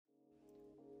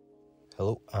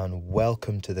Hello and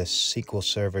welcome to this SQL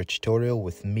Server tutorial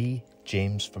with me,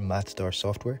 James from Matador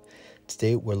Software.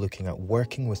 Today we're looking at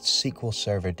working with SQL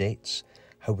Server dates,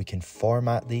 how we can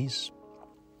format these,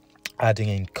 adding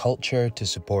in culture to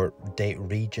support date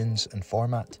regions and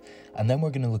format, and then we're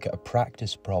going to look at a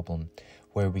practice problem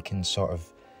where we can sort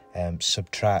of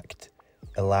subtract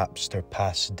elapsed or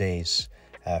past days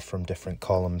from different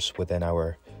columns within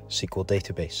our SQL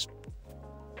database.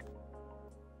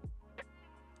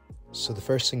 So the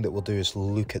first thing that we'll do is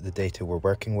look at the data we're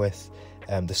working with.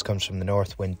 This comes from the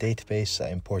Northwind Database that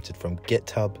I imported from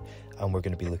GitHub, and we're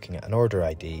going to be looking at an order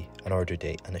ID, an order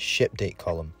date, and a ship date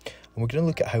column. And we're going to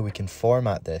look at how we can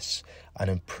format this and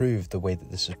improve the way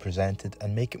that this is presented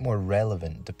and make it more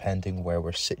relevant depending where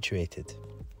we're situated.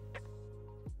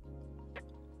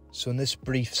 So in this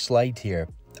brief slide here,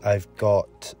 I've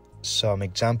got some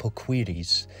example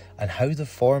queries and how the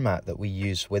format that we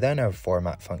use within our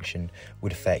format function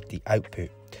would affect the output.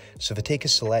 So if I take a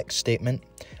select statement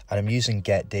and I'm using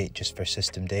getDate just for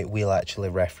system date, we'll actually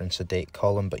reference a date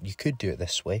column, but you could do it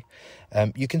this way.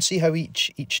 You can see how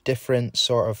each different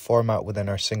sort of format within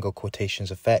our single quotations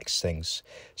affects things.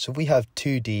 So if we have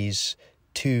 2 Ds,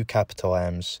 2 capital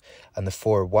M's and the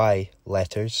 4 Y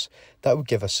letters, that would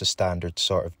give us a standard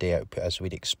sort of day output as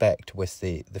we'd expect with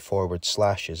the forward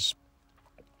slashes.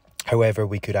 However,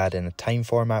 we could add in a time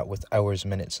format with hours,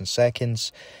 minutes and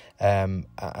seconds, and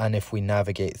if we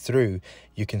navigate through,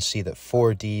 you can see that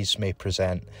 4 Ds may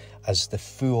present as the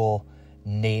full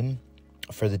name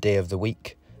for the day of the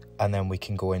week, and then we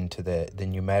can go into the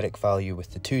numeric value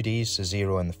with the 2 Ds, the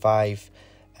 0 and the 5,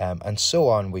 and so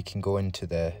on. We can go into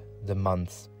the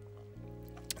month,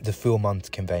 the full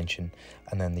month convention,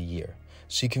 and then the year.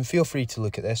 So you can feel free to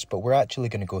look at this, but we're actually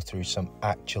going to go through some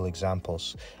actual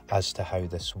examples as to how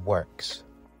this works.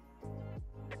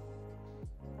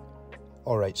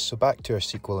 Alright, so back to our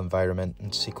SQL environment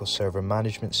and SQL Server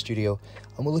Management Studio,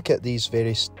 and we'll look at these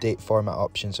various date format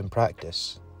options in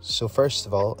practice. So first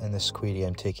of all, in this query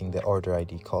I'm taking the order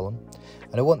ID column,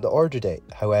 and I want the order date.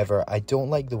 However, I don't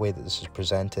like the way that this is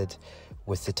presented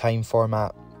with the time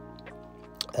format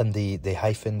and the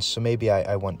hyphens, so maybe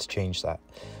I want to change that.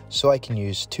 So I can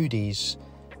use 2 Ds,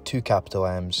 2 capital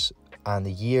M's, and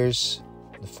the years,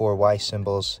 the 4 Y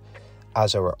symbols,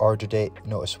 as our order date.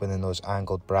 Notice within those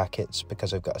angled brackets,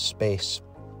 because I've got a space,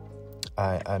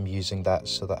 I'm using that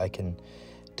so that I can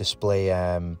display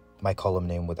my column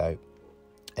name without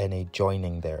any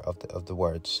joining there of the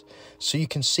words. So you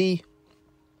can see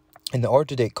in the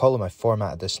order date column I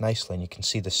formatted this nicely, and you can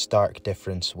see the stark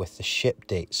difference with the ship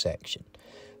date section.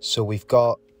 So we've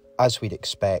got, as we'd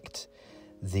expect,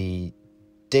 the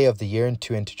day of the year in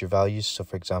 2 integer values. So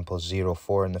for example,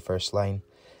 04 in the first line.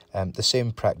 The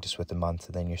same practice with the month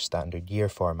and then your standard year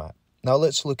format. Now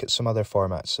let's look at some other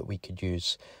formats that we could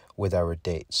use with our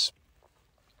dates.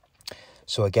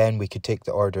 So again, we could take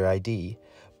the order ID,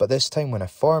 but this time when I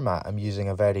format, I'm using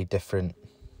a very different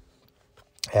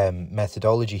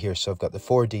methodology here. So I've got the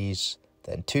 4 Ds,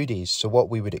 then 2 Ds. So what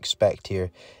we would expect here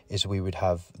is we would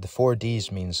have the 4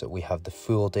 Ds means that we have the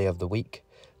full day of the week.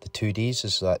 The 2 Ds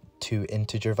is that 2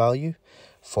 integer value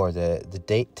for the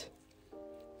date.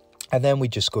 And then we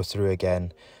just go through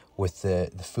again with the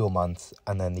full month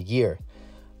and then the year.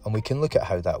 And we can look at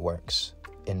how that works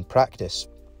in practice.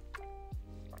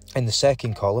 In the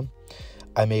second column,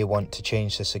 I may want to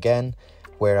change this again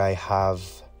where I have,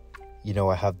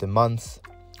 I have the month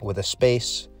with a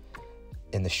space.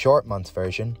 In the short month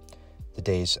version, the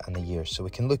days and the years. So we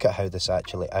can look at how this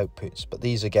actually outputs, but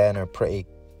these again are pretty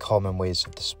common ways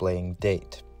of displaying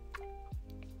date.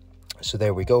 So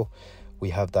there we go.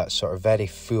 We have that sort of very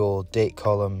full date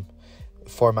column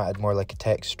formatted more like a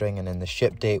text string, and in the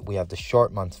ship date we have the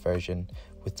short month version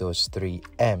with those 3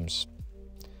 M's.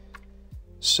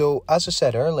 So as I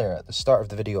said earlier at the start of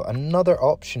the video, another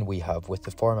option we have with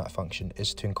the format function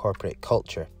is to incorporate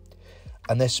culture.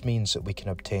 And this means that we can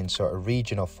obtain sort of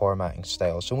regional formatting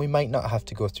styles. And we might not have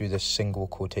to go through this single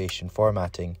quotation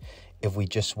formatting if we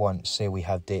just want, say we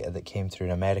have data that came through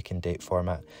an American date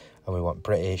format and we want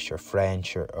British or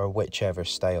French or whichever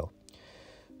style.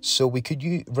 So we could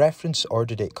reference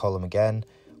order date column again.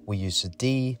 We use the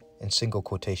D in single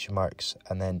quotation marks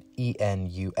and then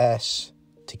ENUS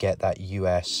to get that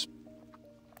US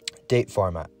date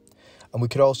format. And we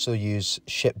could also use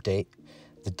ship date,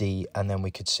 the D, and then we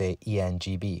could say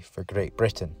ENGB for Great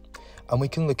Britain. And we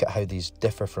can look at how these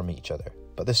differ from each other.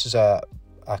 But this is a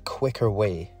quicker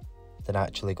way than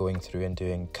actually going through and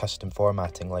doing custom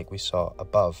formatting like we saw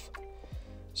above.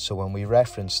 So when we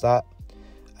reference that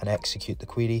and execute the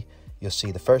query, you'll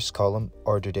see the first column,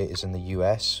 order date, is in the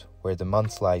US, where the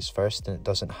month lies first, and it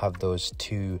doesn't have those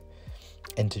 2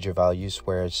 integer values,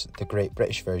 whereas the Great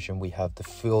British version, we have the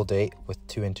full date with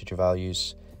 2 integer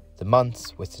values, the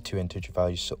month with the 2 integer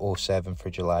values, so 07 for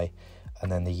July,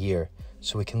 and then the year.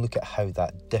 So we can look at how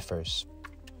that differs.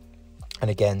 And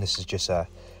again, this is just a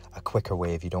quicker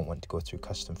way if you don't want to go through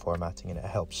custom formatting, and it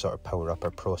helps sort of power up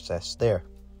our process there.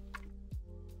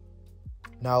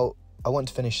 Now, I want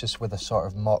to finish this with a sort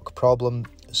of mock problem.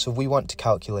 So we want to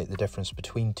calculate the difference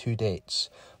between 2 dates,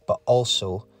 but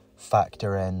also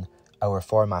factor in our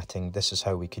formatting. This is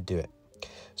how we could do it.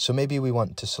 So maybe we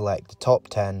want to select the top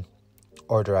 10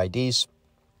 order IDs,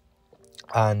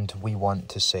 and we want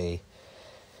to say,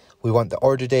 we want the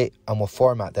order date, and we'll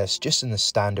format this just in the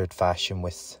standard fashion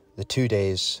with the 2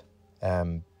 days,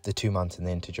 the 2 month and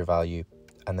the integer value,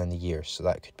 and then the year. So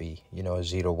that could be,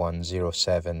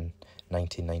 01/07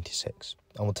 1996.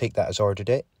 And we'll take that as order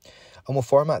date. And we'll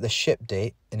format the ship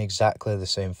date in exactly the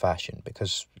same fashion,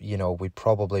 because, we'd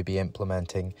probably be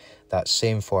implementing that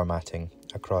same formatting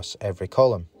across every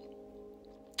column.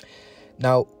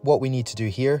 Now, what we need to do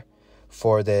here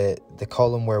for the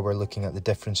column where we're looking at the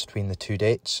difference between the 2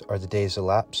 dates, or the days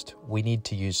elapsed, we need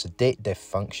to use the datediff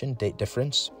function, date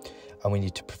difference, and we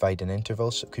need to provide an interval.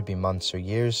 So it could be months or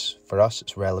years. For us,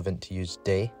 it's relevant to use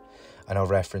day, and I'll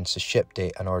reference the ship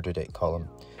date and order date column,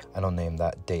 and I'll name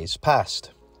that days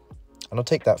past. And I'll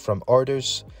take that from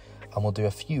orders, and we'll do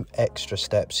a few extra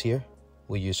steps here.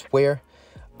 We'll use where,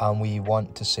 and we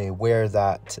want to say where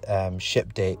that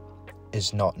ship date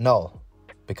is not null,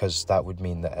 because that would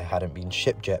mean that it hadn't been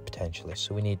shipped yet potentially.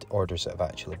 So we need orders that have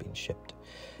actually been shipped.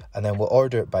 And then we'll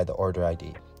order it by the order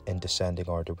ID in descending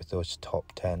order with those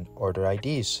top 10 order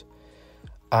IDs.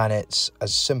 And it's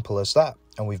as simple as that.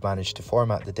 And we've managed to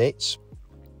format the dates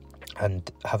and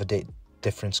have a date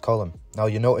difference column. Now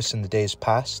you'll notice in the days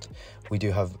past, we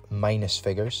do have minus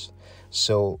figures.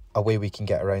 So a way we can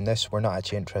get around this, we're not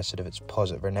actually interested if it's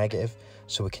positive or negative.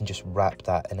 So we can just wrap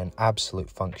that in an absolute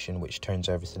function, which turns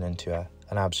everything into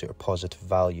an absolute or positive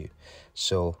value.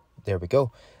 So there we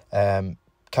go.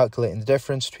 Calculating the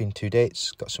difference between 2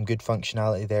 dates, got some good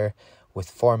functionality there with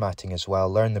formatting as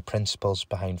well. Learn the principles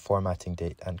behind formatting,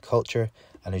 date and culture.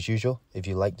 And as usual, if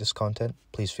you like this content,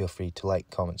 please feel free to like,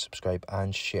 comment, subscribe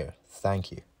and share.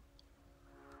 Thank you.